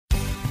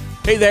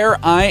Hey there,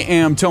 I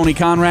am Tony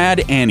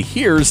Conrad, and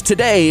here's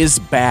today's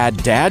bad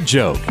dad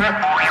joke.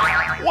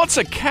 What's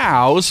a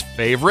cow's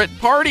favorite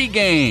party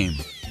game?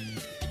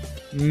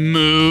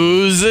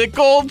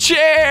 Musical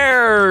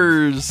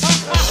chairs!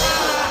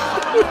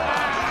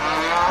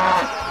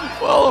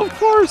 Well, of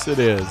course it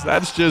is.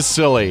 That's just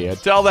silly.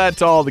 Tell that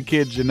to all the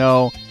kids you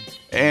know,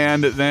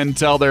 and then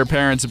tell their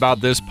parents about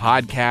this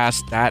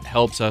podcast. That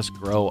helps us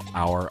grow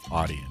our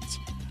audience.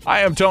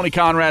 I am Tony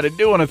Conrad, and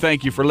do want to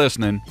thank you for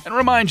listening, and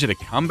remind you to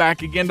come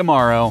back again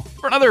tomorrow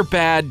for another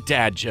bad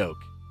dad joke.